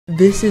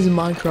This is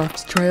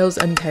Minecraft's Trails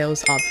and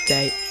Tales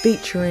update,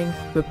 featuring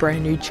the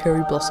brand new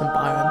cherry blossom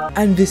biome,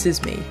 and this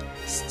is me,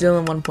 still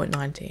in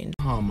 1.19.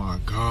 Oh my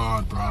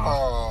god, bro.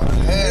 Oh,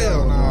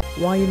 hell no.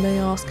 Why, you may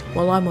ask?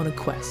 Well, I'm on a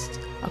quest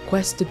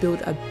to build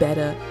a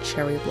better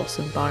cherry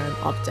blossom biome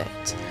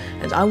update,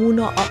 and I will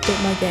not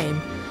update my game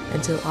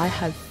until I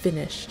have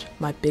finished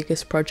my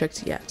biggest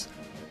project yet.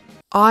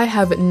 I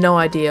have no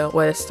idea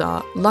where to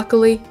start.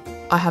 Luckily,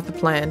 I have a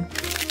plan.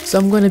 So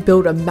I'm going to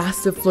build a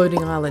massive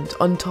floating island,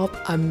 on top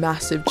a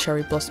massive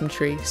cherry blossom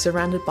tree.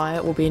 Surrounded by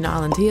it will be an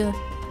island here,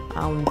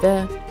 island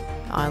there,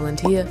 island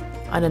here,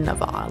 and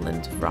another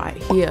island right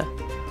here.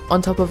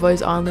 On top of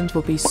those islands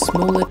will be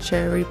smaller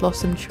cherry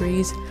blossom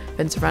trees,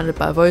 then surrounded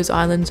by those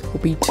islands will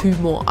be 2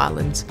 more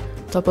islands.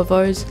 On top of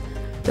those,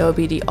 there will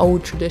be the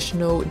old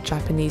traditional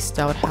Japanese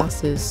styled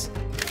houses.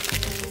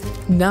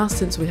 Now,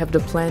 since we have the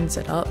plan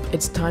set up,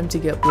 it's time to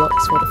get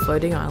blocks for the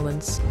floating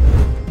islands.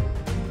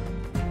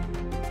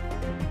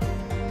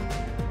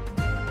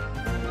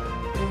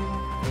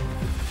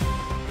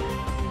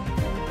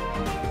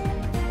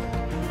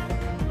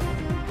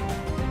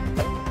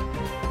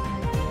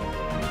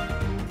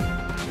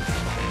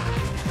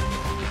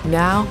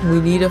 Now we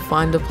need to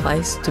find a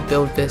place to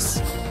build this.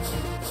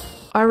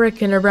 I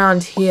reckon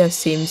around here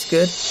seems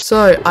good.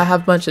 So I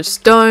have a bunch of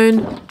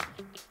stone,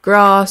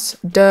 grass,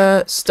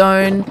 dirt,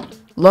 stone, a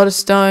lot of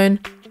stone,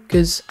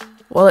 because,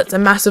 well, it's a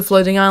massive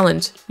floating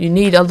island. You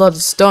need a lot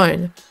of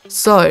stone.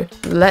 So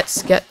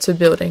let's get to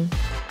building.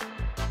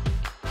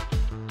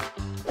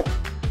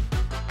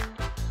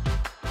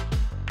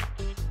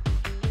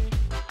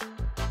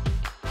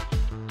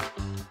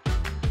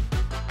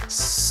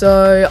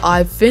 So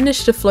I've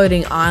finished the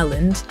floating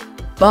island,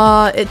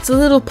 but it's a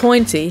little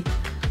pointy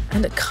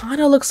and it kind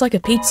of looks like a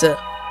pizza.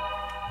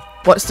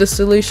 What's the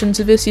solution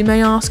to this, you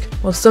may ask?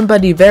 Well,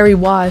 somebody very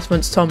wise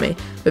once told me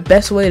the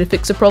best way to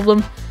fix a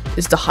problem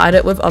is to hide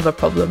it with other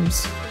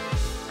problems.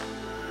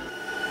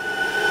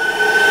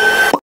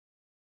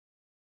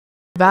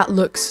 That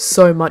looks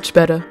so much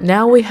better.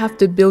 Now we have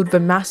to build the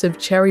massive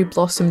cherry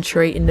blossom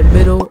tree in the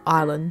middle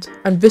island.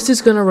 And this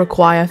is going to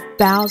require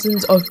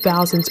thousands of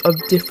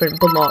different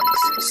blocks.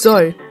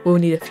 So we'll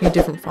need a few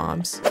different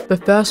farms. The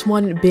first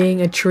one being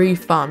a tree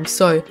farm.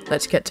 So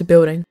let's get to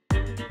building.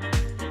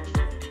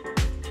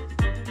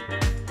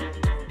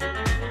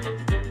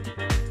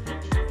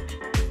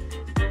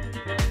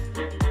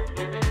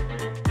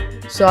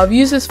 So I've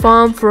used this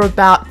farm for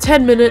about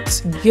 10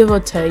 minutes, give or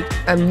take,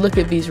 and look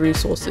at these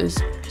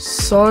resources.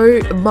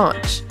 So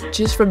much,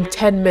 just from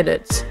 10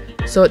 minutes.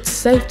 So it's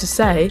safe to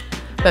say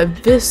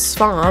that this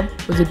farm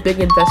was a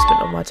big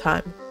investment of my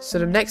time. So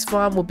the next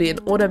farm will be an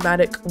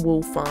automatic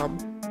wool farm.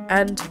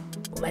 And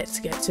let's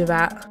get to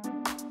that.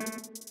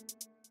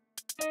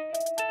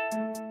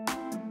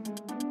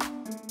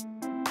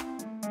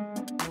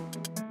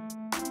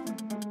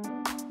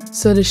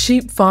 So the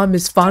sheep farm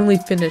is finally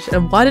finished,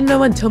 and why did no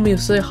one tell me it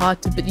was so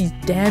hard to put these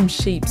damn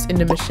sheeps in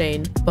the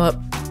machine? But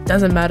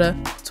doesn't matter,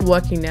 it's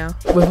working now.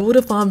 With all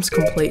the farms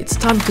complete, it's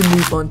time to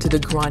move on to the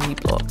grindy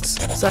blocks,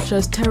 such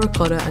as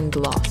terracotta and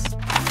glass.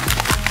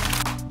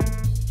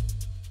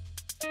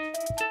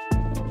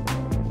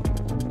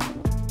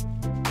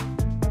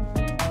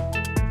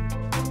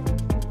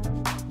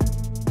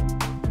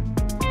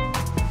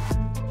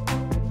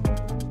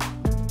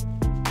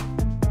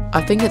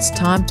 I think it's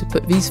time to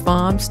put these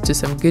farms to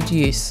some good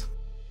use.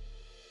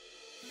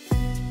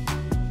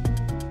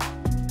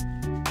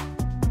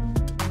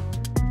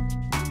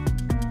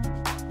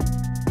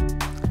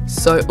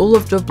 So all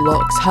of the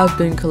blocks have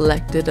been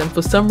collected, and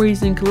for some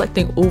reason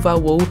collecting all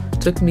that wool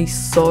took me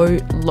so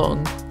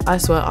long. I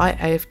swear I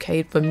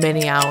AFK'd for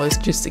many hours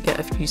just to get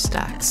a few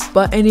stacks.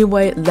 But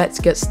anyway, let's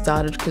get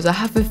started because I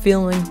have a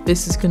feeling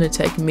this is going to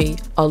take me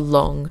a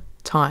long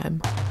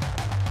time.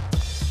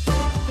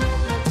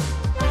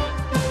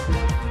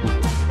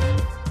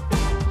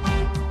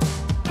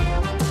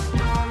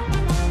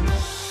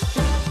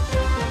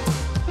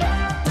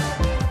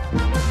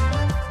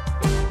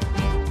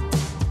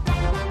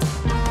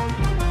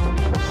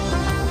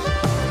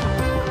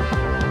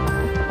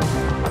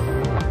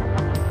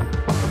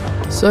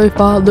 So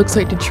far, it looks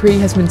like the tree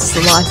has been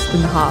sliced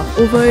in half,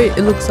 although it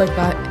looks like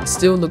that, it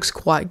still looks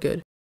quite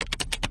good.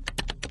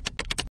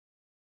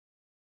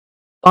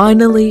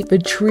 Finally, the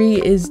tree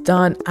is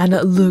done and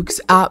it looks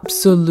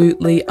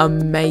absolutely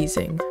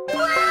amazing.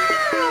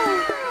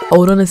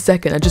 Hold on a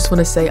second, I just want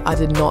to say I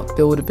did not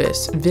build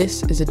this.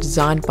 This is a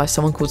design by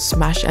someone called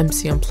Smash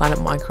MC on Planet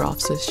Minecraft,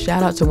 so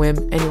shout out to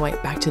him. Anyway,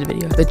 back to the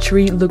video. The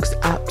tree looks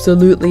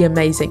absolutely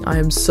amazing. I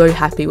am so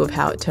happy with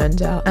how it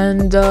turned out.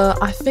 And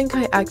I think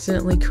I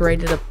accidentally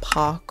created a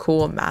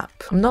parkour map.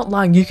 I'm not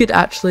lying, you could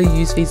actually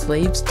use these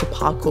leaves to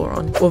parkour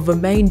on. For the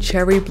main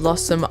cherry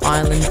blossom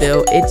island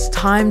build, it's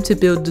time to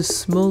build the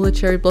smaller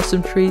cherry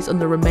blossom trees on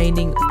the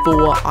remaining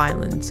 4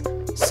 islands.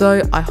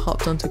 So I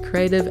hopped onto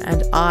creative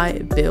and I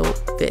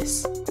built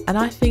this. And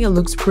I think it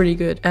looks pretty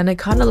good, and it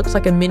kind of looks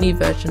like a mini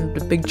version of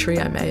the big tree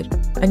I made.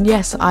 And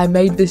yes, I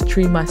made this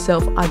tree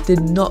myself. I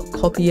did not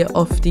copy it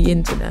off the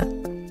internet.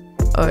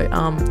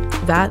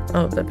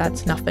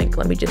 that's nothing.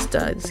 Let me just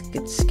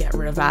get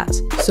rid of that.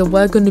 So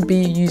we're going to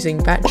be using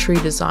that tree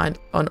design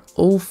on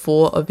all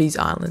 4 of these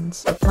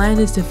islands. The plan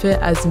is to fit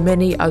as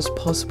many as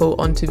possible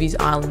onto these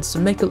islands to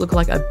make it look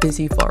like a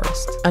busy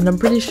forest. And I'm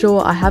pretty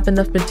sure I have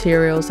enough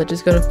materials. I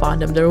just gotta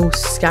find them. They're all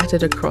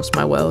scattered across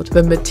my world.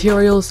 The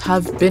materials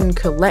have been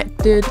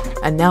collected,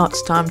 and now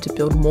it's time to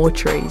build more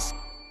trees.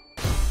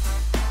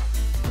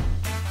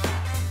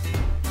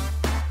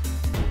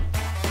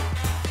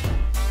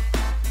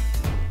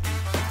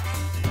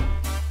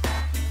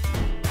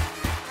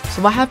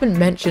 So I haven't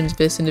mentioned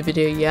this in the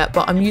video yet,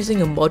 but I'm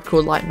using a mod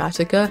called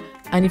Lightmatica,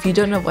 and if you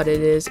don't know what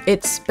it is,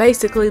 it's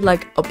basically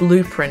like a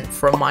blueprint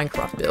for a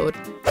Minecraft build.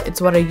 It's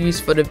what I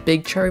use for the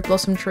big cherry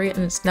blossom tree, and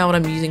it's now what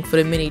I'm using for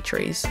the mini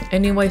trees.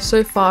 Anyway,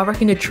 so far I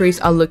reckon the trees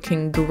are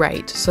looking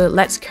great, so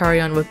let's carry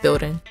on with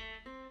building.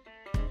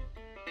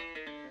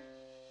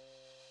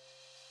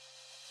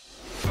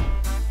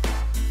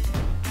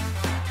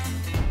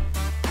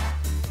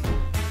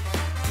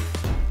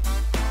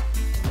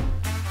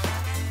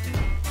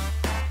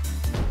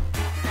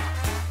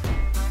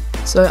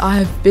 So I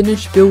have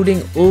finished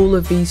building all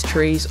of these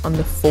trees on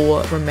the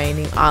 4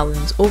 remaining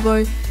islands,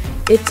 although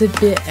it's a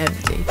bit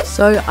empty.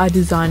 So I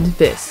designed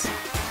this,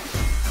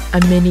 a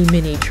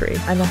mini tree,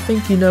 and I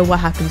think you know what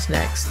happens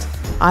next.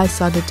 I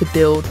decided to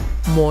build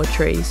more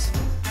trees.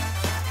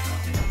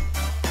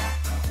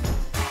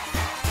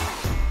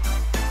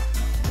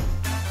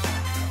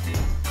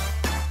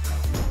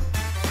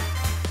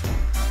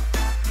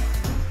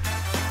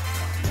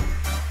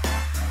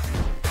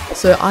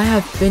 So I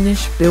have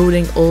finished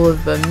building all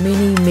of the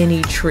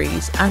mini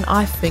trees, and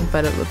I think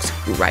that it looks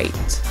great.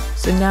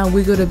 So now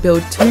we gotta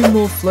build 2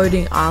 more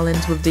floating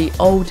islands with the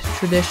old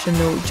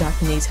traditional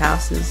Japanese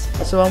houses.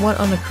 So I went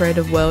on a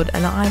creative world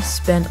and I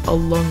spent a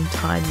long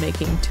time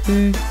making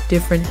 2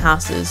 different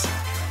houses.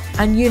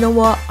 And you know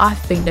what? I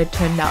think they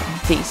turned out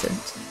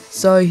decent.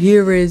 So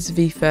here is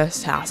the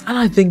first house, and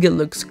I think it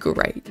looks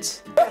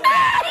great.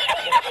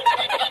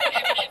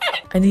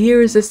 And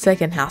here is the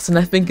second house, and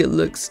I think it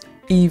looks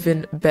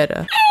even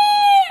better.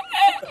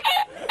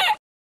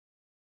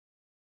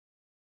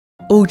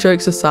 All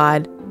jokes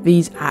aside,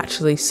 these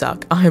actually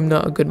suck. I am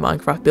not a good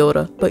Minecraft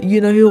builder, but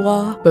you know who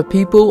are? The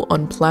people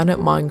on planet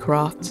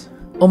Minecraft.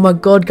 Oh my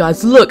god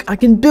guys, look, I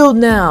can build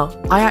now!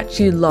 I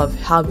actually love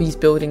how these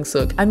buildings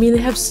look. I mean, they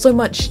have so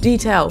much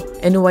detail.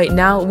 Anyway,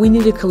 now we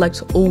need to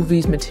collect all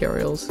these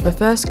materials. The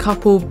first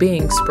couple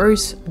being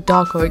spruce,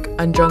 dark oak,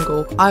 and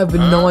jungle. I have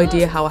no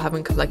idea how I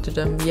haven't collected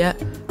them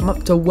yet. I'm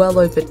up to well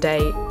over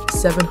day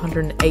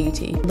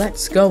 780.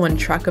 Let's go and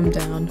track them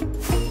down.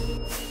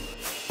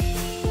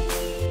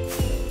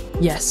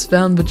 Yes,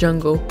 found the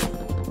jungle.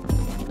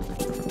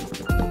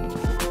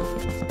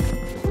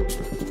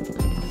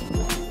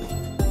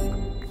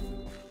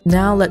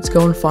 Now let's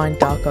go and find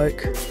dark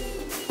oak.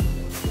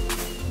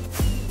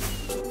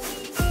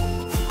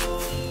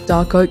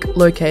 Dark oak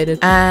located,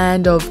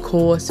 and of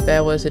course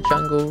there was a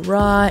jungle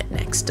right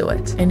next to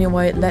it.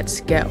 Anyway, let's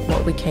get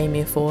what we came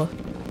here for.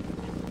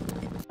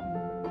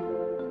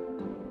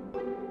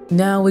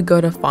 Now we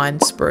gotta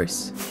find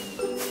spruce.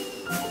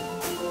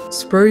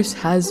 Spruce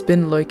has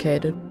been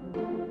located.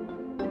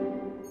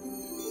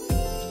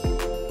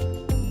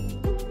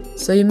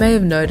 So you may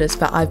have noticed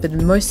that I've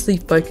been mostly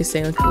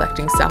focusing on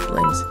collecting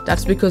saplings.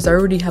 That's because I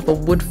already have a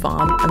wood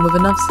farm, and with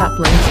enough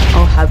saplings,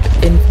 I'll have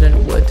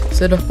infinite wood.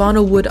 So the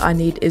final wood I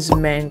need is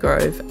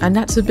mangrove, and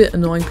that's a bit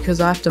annoying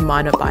because I have to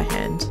mine it by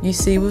hand. You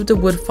see, with the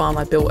wood farm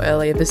I built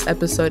earlier this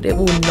episode, it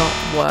will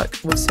not work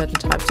with certain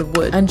types of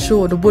wood. And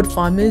sure, the wood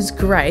farm is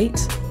great,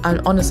 and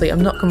honestly,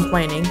 I'm not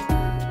complaining,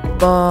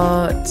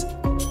 but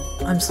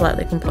I'm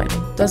slightly complaining.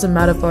 Doesn't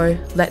matter though,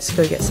 let's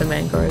go get some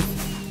mangrove.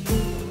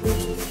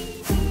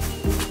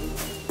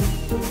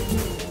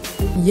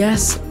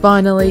 Yes,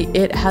 finally,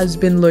 it has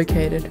been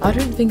located. I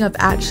don't think I've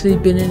actually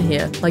been in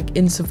here, like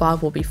in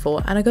survival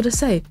before, and I gotta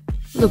say,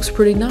 it looks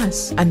pretty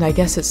nice. And I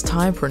guess it's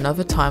time for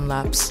another time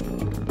lapse.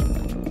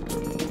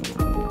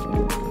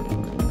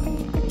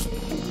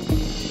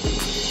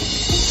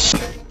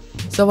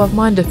 So I've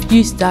mined a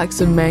few stacks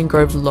of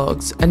mangrove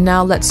logs, and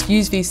now let's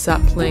use these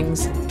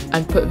saplings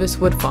and put this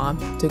wood farm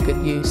to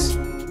good use.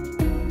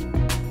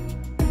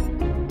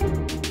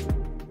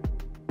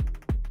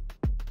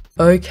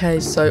 Okay,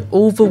 so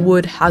all the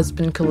wood has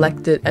been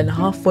collected, and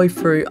halfway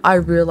through I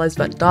realized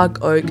that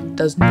dark oak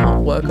does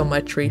not work on my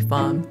tree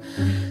farm.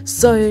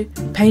 So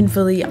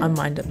painfully I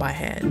mined it by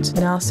hand.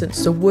 Now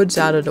since the wood's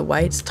out of the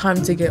way, it's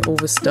time to get all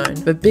the stone.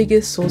 The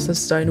biggest source of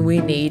stone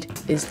we need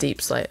is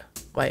deep slate.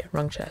 Wait,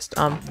 wrong chest.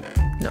 No,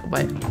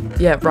 wait.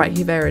 Yeah, right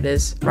here, there it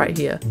is, right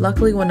here.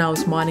 Luckily, when I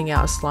was mining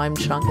out a slime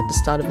chunk at the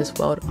start of this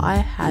world, I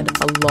had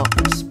a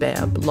lot of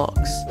spare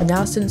blocks. And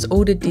now since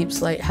all the deep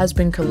slate has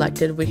been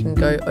collected, we can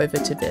go over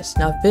to this.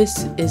 Now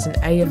this is an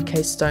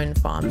AFK stone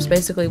farm. So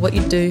basically what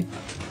you do,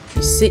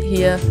 you sit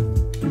here,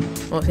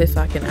 well, if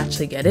I can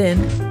actually get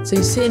in. So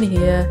you sit in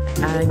here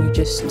and you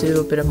just do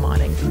a bit of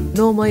mining.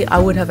 Normally I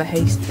would have a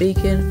haste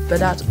beacon,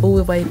 but that's all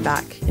the way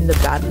back in the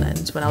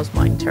Badlands when I was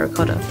mining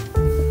terracotta.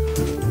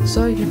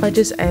 So if I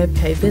just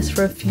AFK this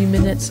for a few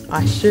minutes,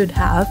 I should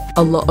have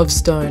a lot of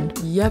stone.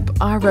 Yep,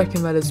 I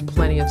reckon that is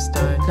plenty of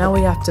stone. Now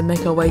we have to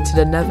make our way to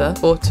the nether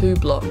for 2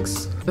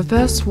 blocks. The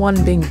first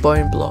one being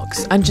bone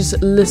blocks, and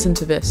just listen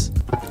to this.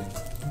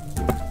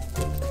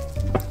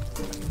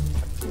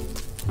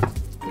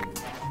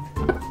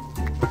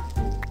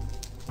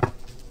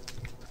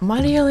 Am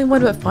I the only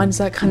one that finds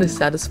that kind of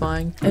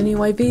satisfying?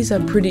 Anyway, these are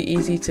pretty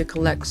easy to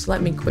collect, so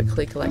let me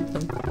quickly collect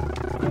them.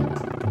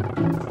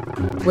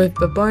 With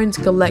the bones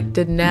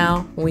collected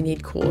now, we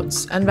need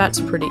quartz, and that's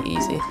pretty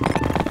easy.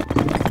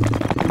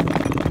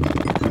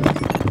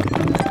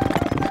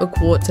 The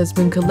quartz has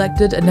been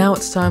collected, and now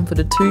it's time for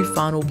the 2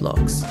 final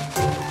blocks.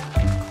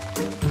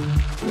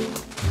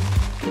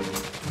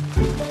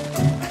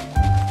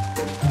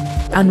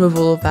 And with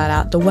all of that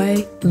out the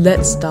way,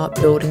 let's start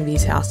building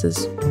these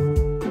houses.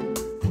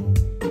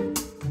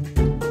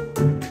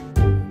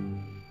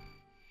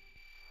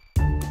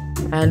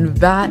 And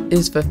that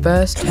is the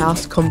first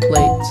house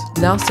complete.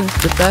 Now since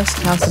the first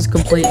house is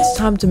complete, it's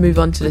time to move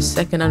on to the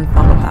second and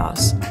final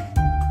house.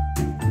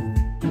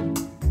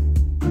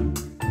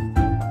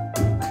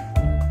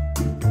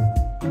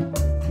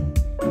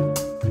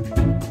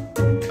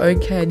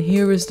 Okay, and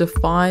here is the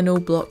final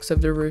blocks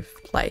of the roof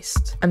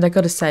placed. And I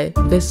gotta say,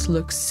 this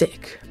looks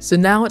sick. So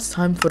now it's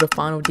time for the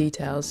final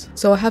details.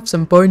 So I have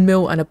some bone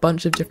meal and a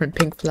bunch of different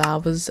pink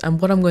flowers,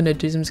 and what I'm gonna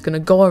do is I'm just gonna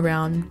go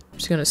around, I'm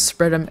just gonna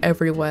spread them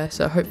everywhere,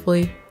 so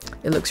hopefully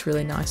it looks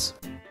really nice.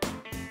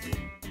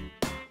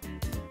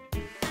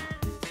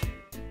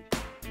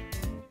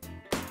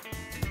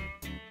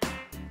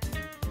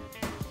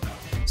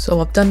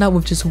 So I've done that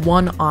with just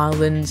 1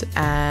 island,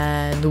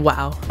 and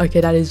wow, okay,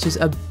 that is just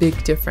a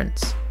big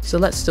difference. So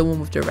let's do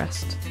one with the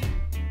rest.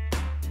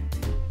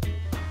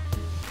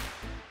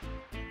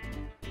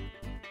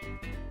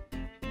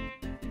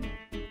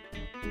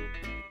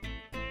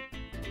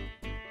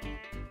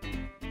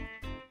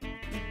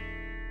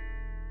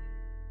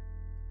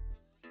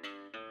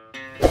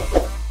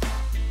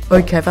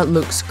 Okay, that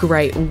looks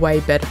great,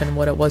 way better than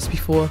what it was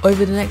before.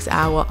 Over the next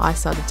hour, I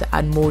started to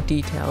add more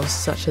details,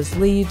 such as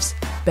leaves,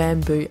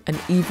 bamboo, and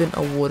even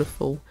a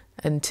waterfall,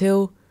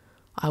 until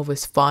I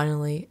was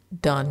finally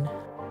done.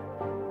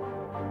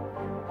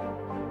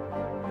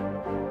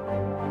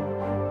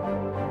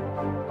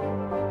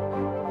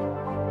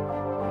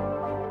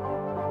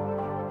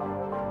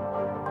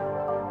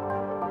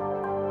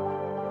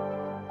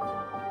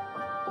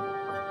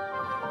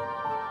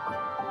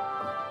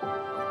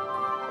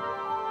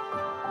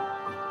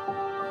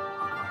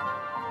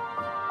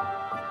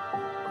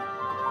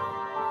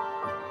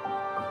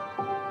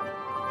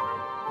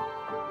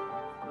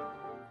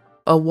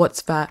 Oh,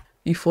 what's that?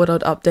 You thought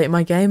I'd update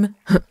my game?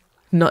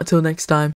 Not till next time.